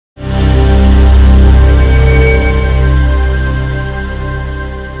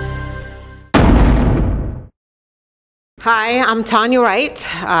Hi, I'm Tanya Wright.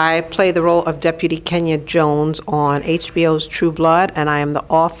 I play the role of Deputy Kenya Jones on HBO's True Blood, and I am the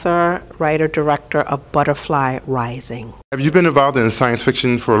author, writer, director of Butterfly Rising. Have you been involved in science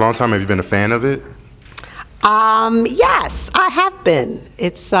fiction for a long time? Have you been a fan of it? Yes, I have been.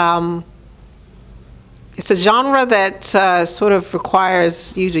 It's a genre that sort of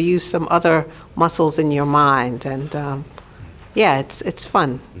requires you to use some other muscles in your mind, and yeah, it's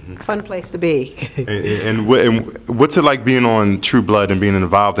fun. Fun place to be. and what's it like being on True Blood and being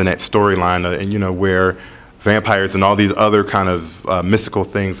involved in that storyline, and you know, where vampires and all these other kind of mystical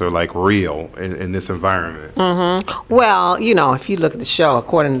things are like real in this environment? Well, you know, if you look at the show,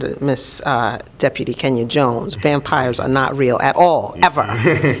 according to Miss Deputy Kenya Jones, vampires are not real at all, ever.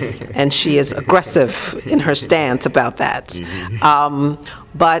 And she is aggressive in her stance about that.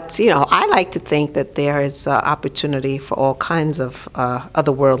 But, you know, I like to think that there is opportunity for all kinds of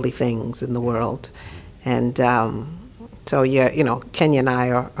otherworldly things in the world. And so, yeah, you know, Kenya and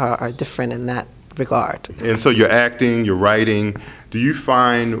I are different in that regard. And so you're acting, you're writing. Do you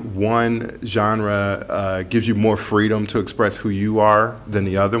find one genre gives you more freedom to express who you are than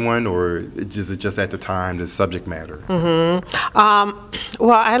the other one, or is it just at the time, the subject matter?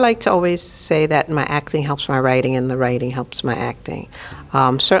 Well, I like to always say that my acting helps my writing and the writing helps my acting.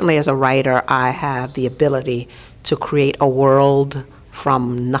 Certainly as a writer, I have the ability to create a world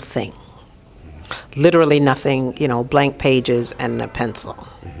from nothing. Literally nothing, you know, blank pages and a pencil.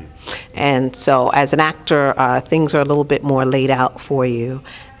 And so as an actor, things are a little bit more laid out for you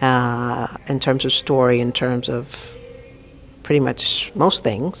in terms of story, in terms of pretty much most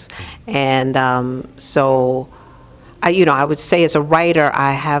things. And so, I would say as a writer,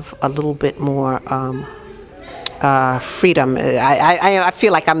 I have a little bit more freedom. I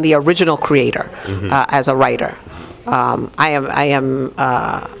feel like I'm the original creator as a writer. I am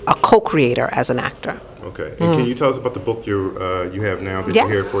a co-creator as an actor. Okay. And can you tell us about the book you have now that Yes.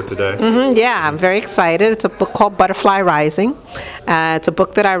 you're here for today? Yeah, I'm very excited. It's a book called Butterfly Rising. It's a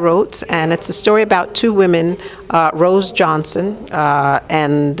book that I wrote, and it's a story about two women, Rose Johnson,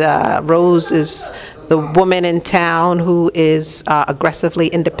 and Rose is the woman in town who is aggressively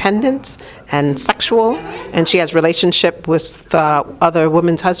independent and sexual, and she has relationship with other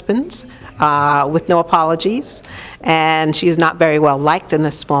women's husbands with no apologies, and she is not very well liked in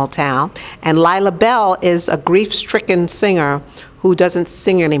this small town. And Lila Bell is a grief-stricken singer who doesn't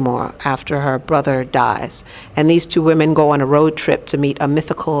sing anymore after her brother dies. And these two women go on a road trip to meet a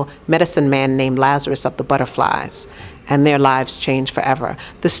mythical medicine man named Lazarus of the Butterflies, and their lives change forever.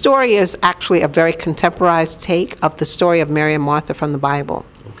 The story is actually a very contemporized take of the story of Mary and Martha from the Bible.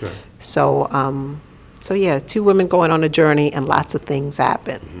 Okay. So, so yeah, two women going on a journey and lots of things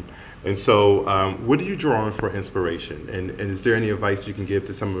happen. And so, what do you draw on for inspiration? And is there any advice you can give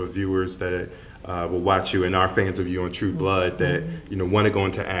to some of the viewers that will watch you and are fans of you on True Blood that want to go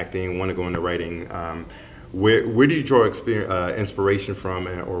into acting, want to go into writing? Where do you draw inspiration from,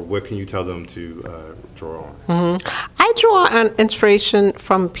 or what can you tell them to draw on? I draw on inspiration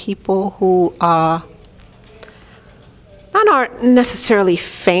from people who not aren't necessarily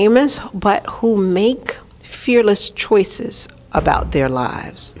famous, but who make fearless choices about their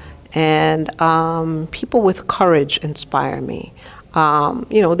lives. And people with courage inspire me.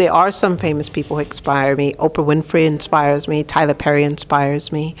 There are some famous people who inspire me. Oprah Winfrey inspires me. Tyler Perry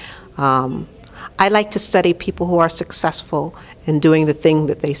inspires me. I like to study people who are successful in doing the thing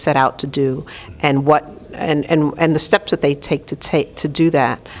that they set out to do, and the steps that they take to do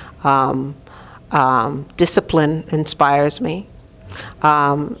that. Discipline inspires me.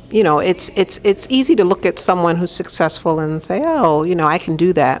 It's easy to look at someone who's successful and say, oh, I can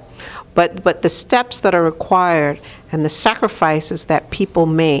do that. But the steps that are required and the sacrifices that people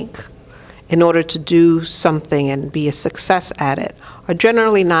make in order to do something and be a success at it are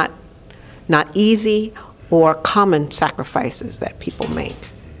generally not easy or common sacrifices that people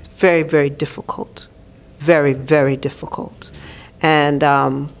make. It's very, very difficult. Very, very difficult. And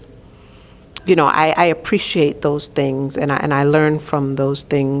I appreciate those things, and I learn from those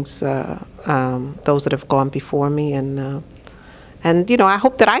things, those that have gone before me, and I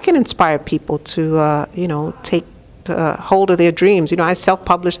hope that I can inspire people to take hold of their dreams. I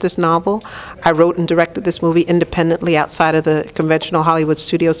self-published this novel. I wrote and directed this movie independently outside of the conventional Hollywood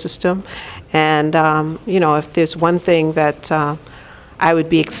studio system, and if there's one thing that I would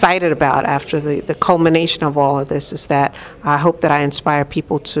be excited about after the culmination of all of this is that I hope that I inspire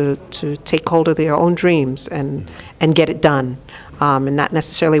people to take hold of their own dreams and get it done, and not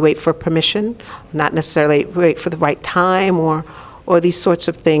necessarily wait for permission, not necessarily wait for the right time or these sorts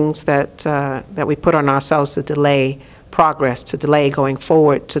of things that we put on ourselves to delay progress, to delay going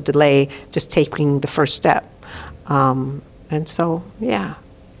forward, to delay just taking the first step. And so, yeah.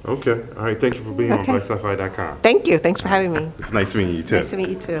 Okay. All right. Thank you for being Okay. on BlackSci-Fi.com. Thank you. Thanks for having me. It's nice meeting you too. Nice to meet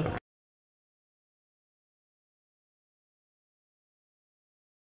you too.